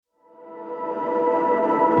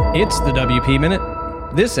It's the WP Minute.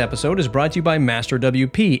 This episode is brought to you by Master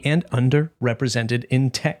WP and Underrepresented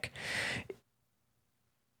in Tech.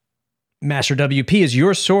 Master WP is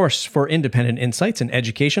your source for independent insights and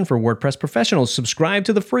education for WordPress professionals. Subscribe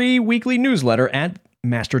to the free weekly newsletter at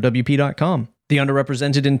masterwp.com. The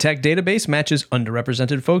Underrepresented in Tech database matches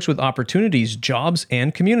underrepresented folks with opportunities, jobs,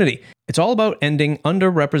 and community. It's all about ending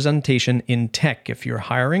underrepresentation in tech. If you're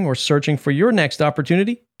hiring or searching for your next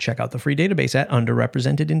opportunity, check out the free database at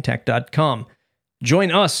underrepresentedintech.com. Join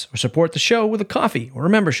us or support the show with a coffee or a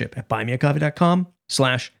membership at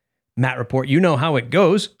buymeacoffee.com/MattReport. You know how it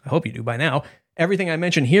goes. I hope you do by now. Everything I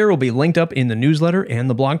mention here will be linked up in the newsletter and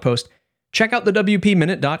the blog post. Check out the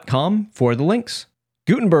WPMinute.com for the links.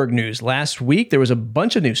 Gutenberg news. Last week, there was a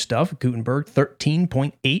bunch of new stuff. Gutenberg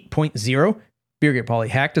 13.8.0. Birgit Polly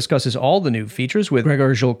Hack discusses all the new features with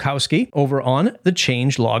Gregor Zolkowski over on the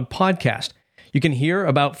Changelog podcast. You can hear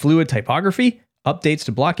about fluid typography, updates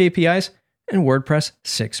to block APIs, and WordPress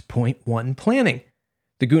 6.1 planning.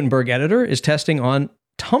 The Gutenberg editor is testing on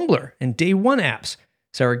Tumblr and Day 1 apps.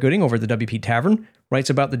 Sarah Gooding over at the WP Tavern writes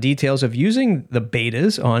about the details of using the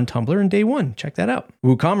betas on Tumblr and Day 1. Check that out.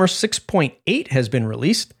 WooCommerce 6.8 has been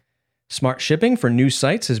released. Smart shipping for new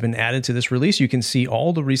sites has been added to this release. You can see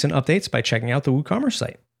all the recent updates by checking out the WooCommerce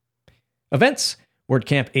site. Events.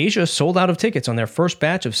 WordCamp Asia sold out of tickets on their first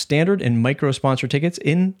batch of standard and micro-sponsor tickets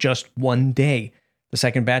in just one day. The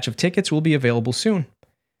second batch of tickets will be available soon.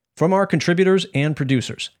 From our contributors and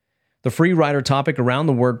producers. The free rider topic around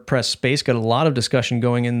the WordPress space got a lot of discussion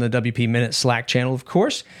going in the WP Minute Slack channel, of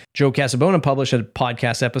course. Joe Casabona published a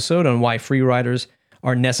podcast episode on why free riders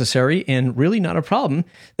are necessary and really not a problem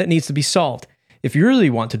that needs to be solved. If you really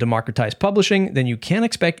want to democratize publishing, then you can't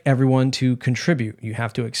expect everyone to contribute. You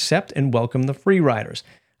have to accept and welcome the free riders.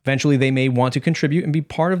 Eventually, they may want to contribute and be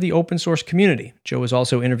part of the open source community. Joe was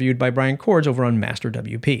also interviewed by Brian Cords over on Master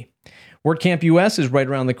WP. WordCamp US is right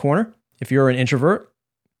around the corner. If you're an introvert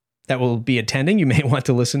that will be attending, you may want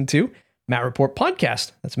to listen to Matt Report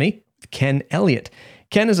Podcast. That's me, Ken Elliott.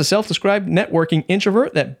 Ken is a self-described networking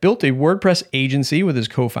introvert that built a WordPress agency with his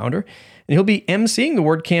co-founder, and he'll be emceeing the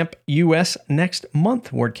WordCamp US next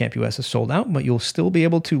month. WordCamp US is sold out, but you'll still be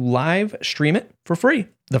able to live stream it for free.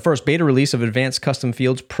 The first beta release of Advanced Custom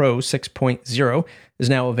Fields Pro 6.0 is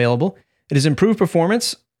now available. It has improved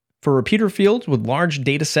performance for repeater fields with large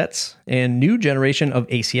data sets and new generation of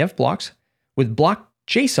ACF blocks with block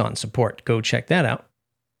JSON support. Go check that out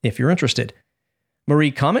if you're interested.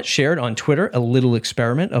 Marie Comet shared on Twitter a little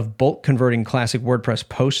experiment of bulk converting classic WordPress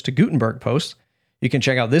posts to Gutenberg posts. You can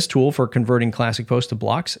check out this tool for converting classic posts to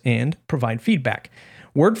blocks and provide feedback.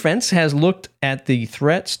 WordFence has looked at the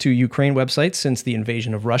threats to Ukraine websites since the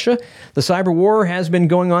invasion of Russia. The cyber war has been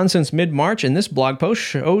going on since mid-March, and this blog post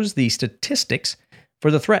shows the statistics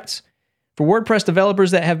for the threats. For WordPress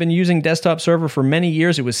developers that have been using Desktop Server for many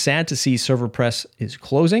years, it was sad to see ServerPress is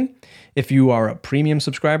closing. If you are a premium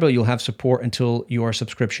subscriber, you'll have support until your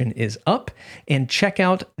subscription is up. And check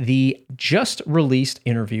out the just released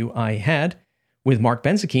interview I had with Mark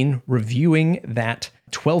Benzikin reviewing that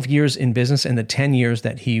 12 years in business and the 10 years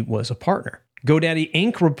that he was a partner. GoDaddy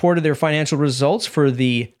Inc. reported their financial results for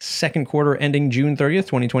the second quarter ending June 30th,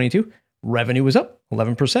 2022. Revenue was up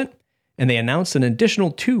 11%. And they announced an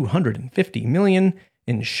additional $250 million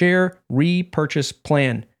in share repurchase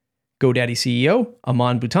plan. GoDaddy CEO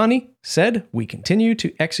Aman Bhutani said, "We continue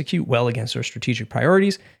to execute well against our strategic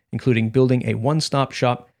priorities, including building a one-stop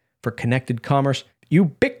shop for connected commerce,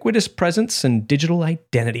 ubiquitous presence, and digital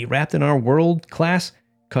identity wrapped in our world-class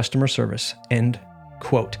customer service." End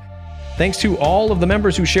quote. Thanks to all of the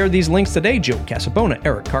members who shared these links today: Joe Casabona,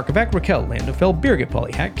 Eric Karkovac, Raquel Landefeld, Birgit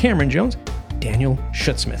Polly Hack, Cameron Jones, Daniel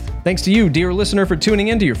Schutzsmith. Thanks to you, dear listener, for tuning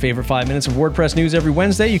in to your favorite 5 minutes of WordPress news every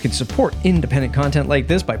Wednesday. You can support independent content like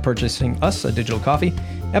this by purchasing us a digital coffee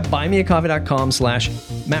at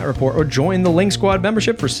buymeacoffee.com/MattReport or join the Link Squad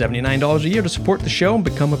membership for $79 a year to support the show and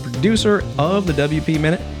become a producer of the WP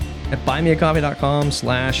Minute at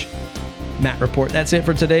buymeacoffee.com/MattReport. That's it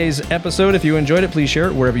for today's episode. If you enjoyed it, please share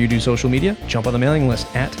it wherever you do social media. Jump on the mailing list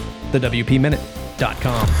at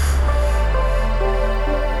thewpminute.com.